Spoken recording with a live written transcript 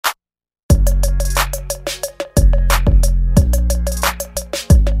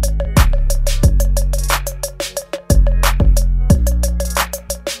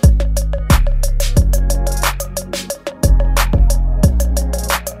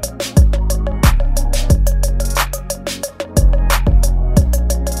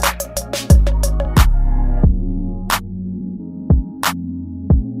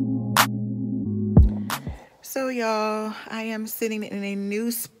am sitting in a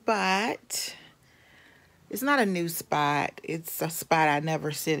new spot. It's not a new spot. It's a spot I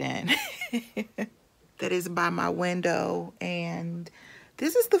never sit in. That is by my window. And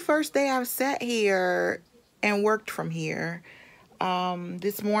this is the first day I've sat here and worked from here.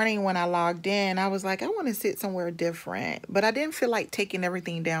 This morning when I logged in, I was like, I want to sit somewhere different. But I didn't feel like taking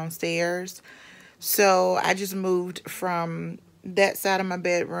everything downstairs. So I just moved from that side of my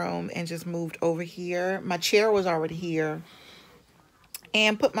bedroom and just moved over here. My chair was already here.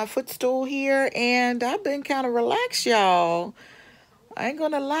 And put my footstool here, and I've been kind of relaxed, y'all. I ain't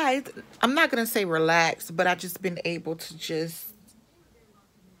gonna lie. I'm not gonna say relaxed, but I've just been able to just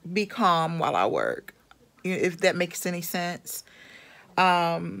be calm while I work, if that makes any sense.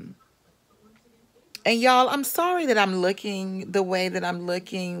 And y'all, I'm sorry that I'm looking the way that I'm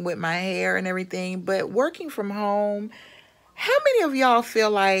looking with my hair and everything, but working from home, how many of y'all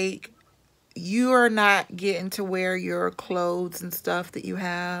feel like you are not getting to wear your clothes and stuff that you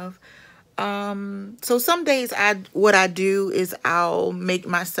have? So some days what I do is I'll make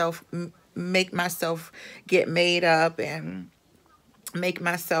myself get made up and make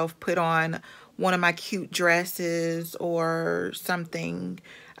myself put on one of my cute dresses or something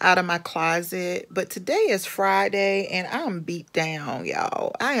out of my closet. But today is Friday and I'm beat down,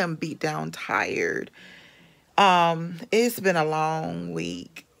 y'all. I am beat down, tired. It's been a long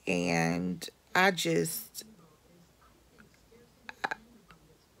week and I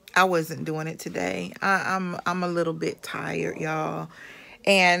wasn't doing it today. I'm a little bit tired, y'all.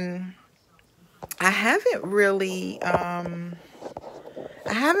 And I haven't really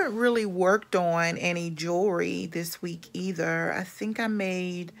worked on any jewelry this week either. I think I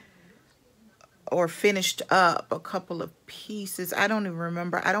made or finished up a couple of pieces. I don't even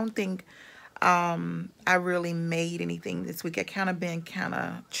remember. I don't think I really made anything this week. I kind of been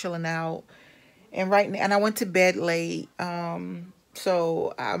chilling out. And I went to bed late.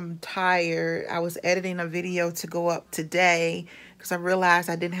 So I'm tired. I was editing a video to go up today because I realized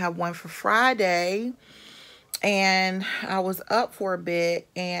I didn't have one for Friday. And I was up for a bit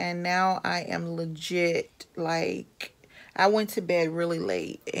and now I am legit, like, I went to bed really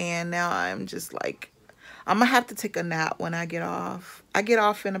late and now I'm just like, I'm gonna have to take a nap when I get off. I get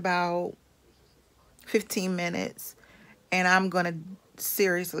off in about 15 minutes and I'm gonna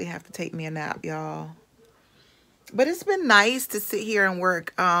seriously have to take me a nap, y'all. But it's been nice to sit here and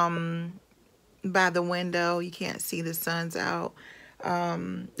work by the window. You can't see the sun's out.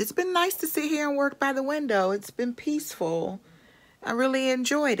 It's been nice to sit here and work by the window. It's been peaceful. I really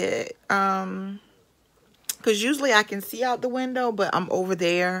enjoyed it. Because usually I can see out the window, but I'm over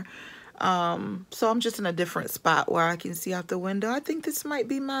there. So I'm just in a different spot where I can see out the window. I think this might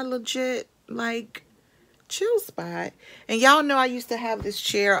be my legit, like, chill spot. And y'all know I used to have this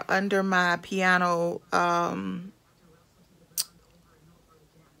chair under my piano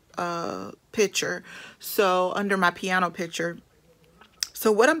picture. So under my piano picture.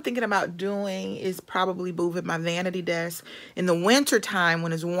 So what I'm thinking about doing is probably moving my vanity desk in the winter time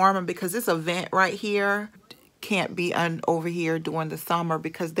when it's warmer, because this vent right here can't be over here during the summer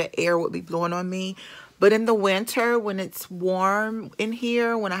because the air would be blowing on me. But in the winter when it's warm in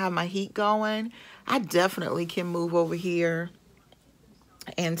here, when I have my heat going, I definitely can move over here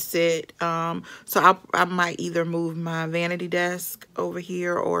and sit. So I might either move my vanity desk over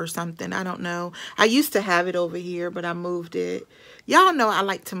here or something. I don't know. I used to have it over here, but I moved it. Y'all know I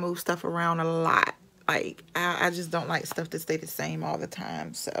like to move stuff around a lot. Like, I just don't like stuff to stay the same all the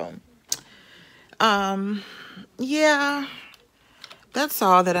time. So, yeah, that's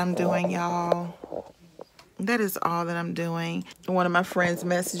all that I'm doing, y'all. That is all that I'm doing. One of my friends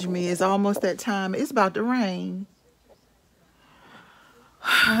messaged me, it's almost that time. It's about to rain.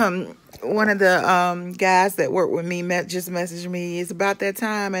 One of the guys that work with me just messaged me, it's about that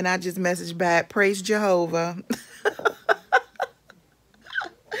time, and I just messaged back, praise Jehovah.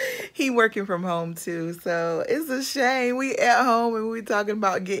 He working from home too, so it's a shame. We at home and we talking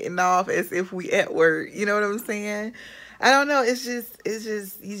about getting off as if we at work. You know what I'm saying? I don't know. It's just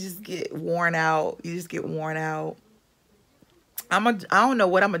you just get worn out. You just get worn out. I don't know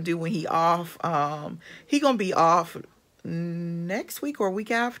what I'm gonna do when he off. He gonna be off next week or week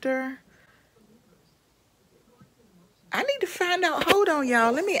after. I need to find out. Hold on,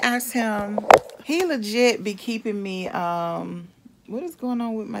 y'all. Let me ask him. He legit be keeping me. What is going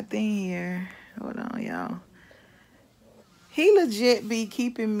on with my thing here? Hold on, y'all. He legit be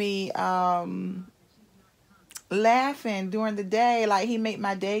keeping me laughing during the day. Like, he make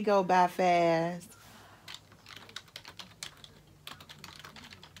my day go by fast.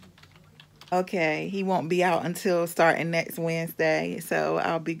 Okay, he won't be out until starting next Wednesday, so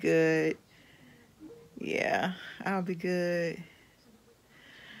I'll be good. Yeah, I'll be good.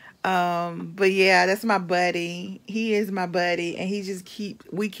 But yeah, that's my buddy. He is my buddy, and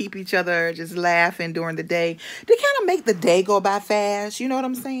we keep each other just laughing during the day. They kind of make the day go by fast. You know what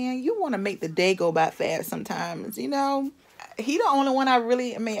I'm saying? You want to make the day go by fast sometimes, you know? He the only one I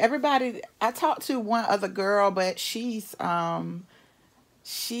mean, everybody, I talked to one other girl, but she's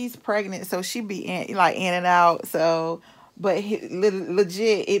pregnant, so she be in and out. So, but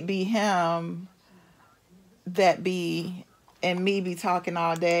legit, it be him that be and me be talking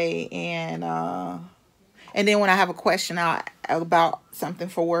all day, and then when I have a question out about something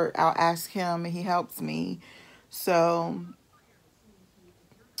for work, I'll ask him and he helps me. So,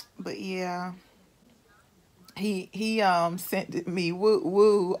 but yeah, he sent me woo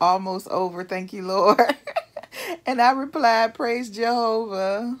woo almost over. Thank you, Lord. And I replied, praise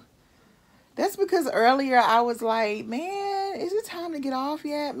Jehovah. That's because earlier I was like, man, is it time to get off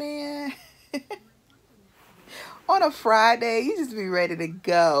yet, man? On a Friday, you just be ready to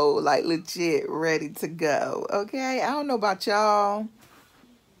go, like legit ready to go. Okay, I don't know about y'all,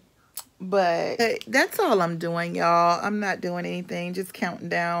 but that's all I'm doing, y'all. I'm not doing anything, just counting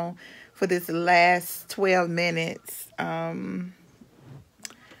down for this last 12 minutes to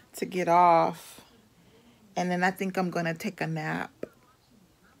get off, and then I think I'm gonna take a nap.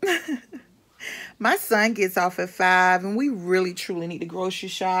 My son gets off at 5, and we really truly need to grocery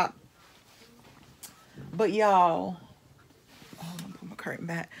shop. But y'all, hold on, put my curtain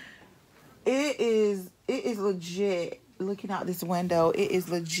back. It is legit. Looking out this window, it is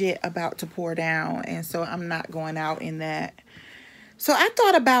legit about to pour down, and so I'm not going out in that. So I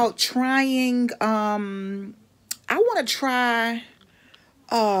thought about trying. I want to try.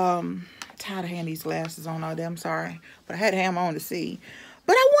 Tired of having these glasses on all day. I'm sorry, but I had to have them on to see.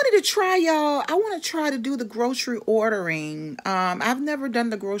 But I wanted to try, y'all. I want to try to do the grocery ordering. I've never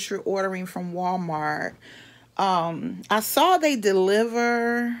done the grocery ordering from Walmart. I saw they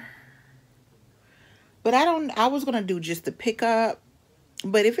deliver, but I was going to do just the pickup.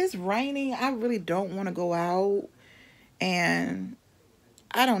 But if it's raining, I really don't want to go out. And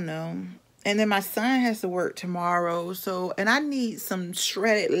I don't know. And then my son has to work tomorrow. So, and I need some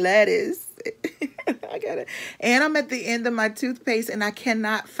shredded lettuce. I got it. And I'm at the end of my toothpaste, and I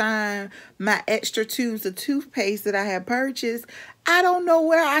cannot find my extra tubes of toothpaste that I had purchased. I don't know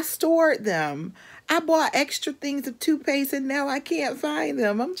where I stored them. I bought extra things of toothpaste, and now I can't find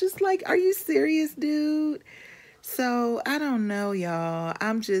them. I'm just like, are you serious, dude? So I don't know, y'all.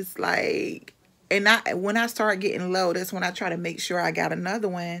 I'm just like, and when I start getting low, that's when I try to make sure I got another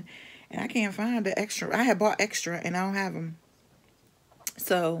one, and I can't find the extra. I had bought extra, and I don't have them.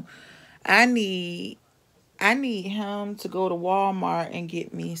 So I need him to go to Walmart and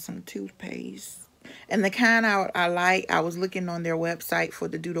get me some toothpaste. And the kind I like, I was looking on their website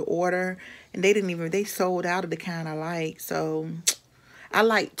to do the order, and they sold out of the kind I like. So I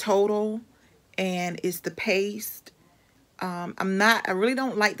like Total, and it's the paste. I really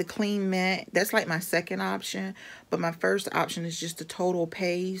don't like the clean mint. That's like my second option, but my first option is just the Total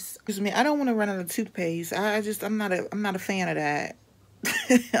paste. Excuse me, I don't want to run out of toothpaste. I'm not a fan of that.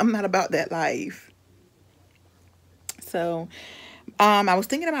 I'm not about that life. So, I was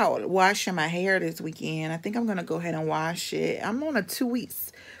thinking about washing my hair this weekend. I think I'm going to go ahead and wash it. I'm on a 2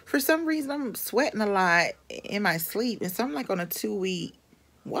 weeks. For some reason, I'm sweating a lot in my sleep. And so I'm like on a 2-week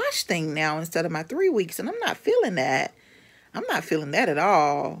wash thing now instead of my 3 weeks. And I'm not feeling that. I'm not feeling that at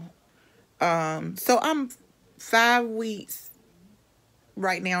all. So I'm 5 weeks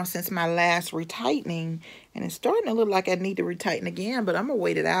right now since my last retightening, and it's starting to look like I need to retighten again, but I'm gonna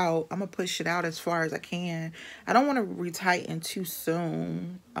wait it out. I'm gonna push it out as far as I can. I don't want to retighten too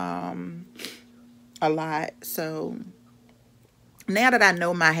soon, a lot. So now that I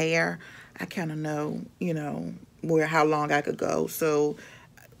know my hair, I kind of know, how long I could go. So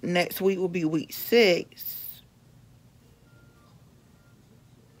next week will be week 6,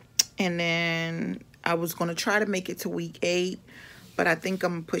 and then I was gonna try to make it to week 8. But I think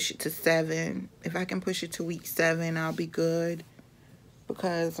I'm going to push it to 7. If I can push it to week 7, I'll be good.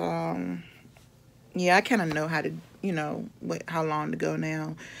 Because, yeah, I kind of know how to, how long to go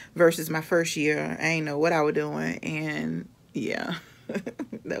now. Versus my first year, I ain't know what I was doing. And, yeah,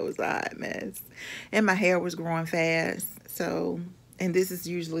 that was a hot mess. And my hair was growing fast. So, and this is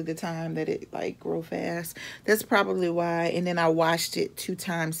usually the time that it, grow fast. That's probably why. And then I washed it 2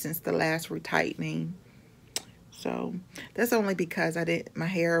 times since the last retightening. So that's only because my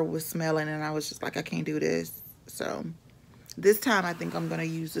hair was smelling, and I was just like, I can't do this. So this time I think I'm going to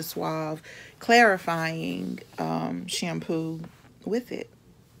use the Suave clarifying shampoo with it.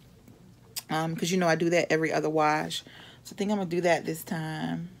 Because, I do that every other wash. So I think I'm going to do that this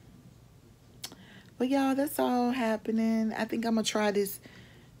time. But y'all, that's all happening. I think I'm gonna try this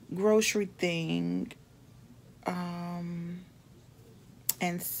grocery thing and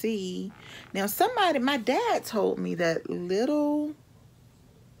see. Now somebody, my dad told me that Little,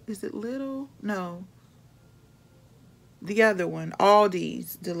 is it Little? No, the other one,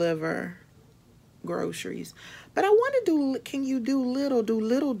 Aldi's deliver groceries. But I want to do, can you do Little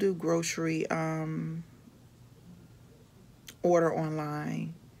do grocery order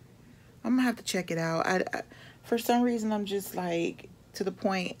online? I'm gonna have to check it out. I for some reason I'm just like to the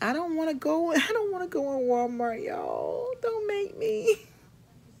point I don't want to go. I don't want to go in Walmart, y'all. Don't make me.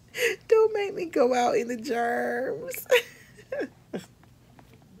 Don't make me go out in the germs.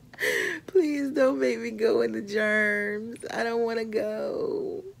 Please don't make me go in the germs. I don't want to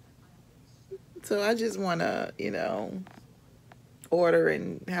go. So I just want to, you know, order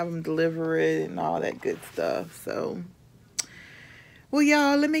and have them deliver it and all that good stuff. So, well,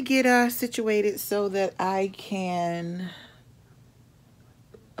 y'all, let me get situated so that I can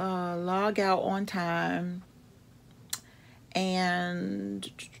log out on time.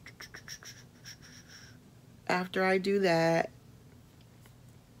 And after I do that,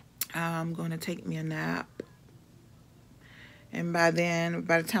 I'm going to take me a nap. And by then,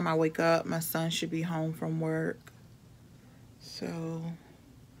 by the time I wake up, my son should be home from work. So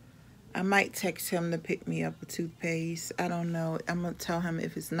I might text him to pick me up a toothpaste. I don't know. I'm going to tell him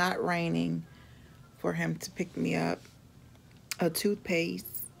if it's not raining for him to pick me up a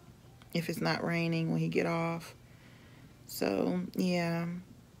toothpaste if it's not raining when he get off. So, yeah.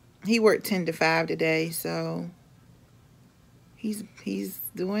 He worked 10 to 5 today, so he's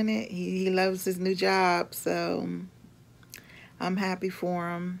doing it. He loves his new job, so I'm happy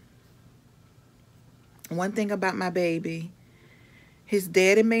for him. One thing about my baby, his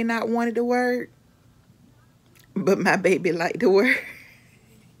daddy may not want it to work, but my baby like to work.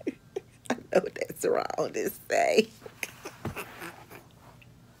 I know that's wrong to say.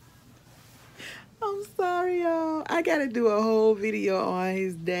 I'm sorry, y'all. I gotta do a whole video on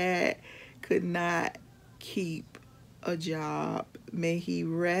his dad could not keep a job. May he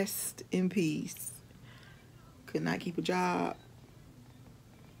rest in peace. Could not keep a job.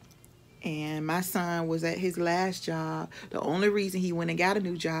 And my son was at his last job. The only reason he went and got a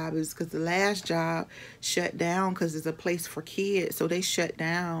new job is because the last job shut down because it's a place for kids. So they shut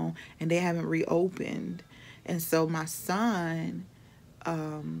down and they haven't reopened. And so my son,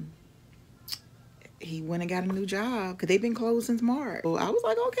 he went and got a new job because they've been closed since March. So I was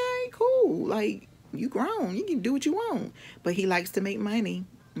like, okay, cool. Like, you grown. You can do what you want. But he likes to make money.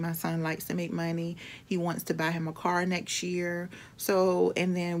 My son likes to make money. He wants to buy him a car next year. So,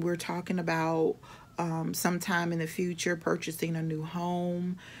 and then we're talking about sometime in the future purchasing a new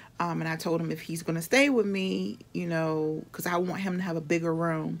home. And I told him if he's going to stay with me, you know, because I want him to have a bigger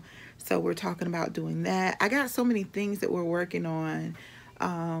room. So we're talking about doing that. I got so many things that we're working on.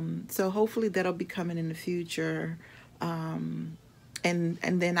 So hopefully that'll be coming in the future. And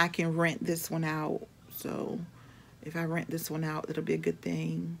then I can rent this one out. So if I rent this one out, it'll be a good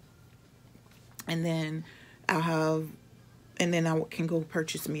thing. And then I'll have, and then I can go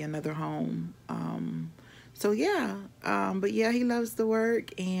purchase me another home. So yeah, but yeah, he loves the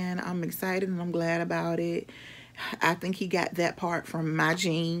work and I'm excited and I'm glad about it. I think he got that part from my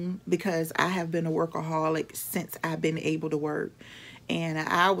gene because I have been a workaholic since I've been able to work. And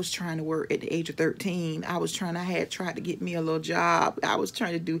I was trying to work at the age of 13. I had tried to get me a little job. I was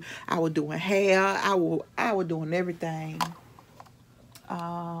doing hair. I was doing everything.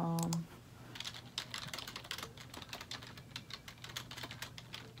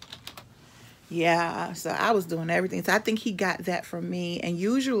 Yeah, so I was doing everything. So I think he got that from me. And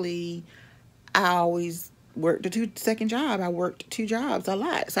usually I always worked a second job. I worked 2 jobs a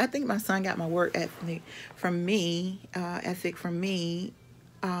lot. So I think my son got my work ethic from me.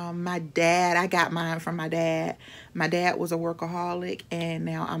 My dad, I got mine from my dad. My dad was a workaholic and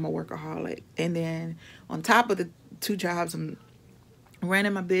now I'm a workaholic. And then on top of the 2 jobs, I'm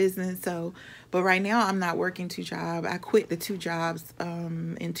running my business. So, but right now I'm not working 2 jobs. I quit the 2 jobs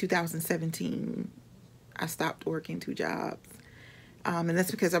in 2017. I stopped working 2 jobs. And that's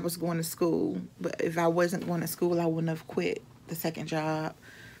because I was going to school. But if I wasn't going to school, I wouldn't have quit the second job.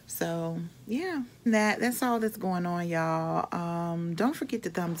 So yeah, that's all that's going on, y'all. Don't forget to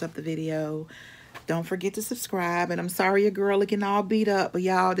thumbs up the video. Don't forget to subscribe. And I'm sorry your girl looking all beat up, but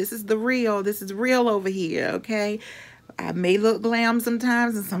y'all, this is the real. This is real over here, okay? I may look glam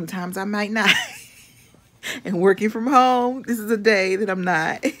sometimes and sometimes I might not. And working from home, this is a day that I'm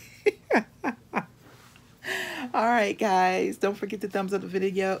not. All right, guys, don't forget to thumbs up the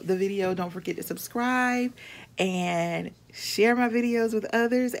video. Don't forget to subscribe and share my videos with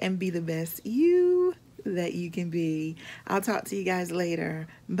others and be the best you. that you can be. I'll talk to you guys later.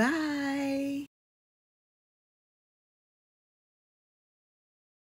 Bye.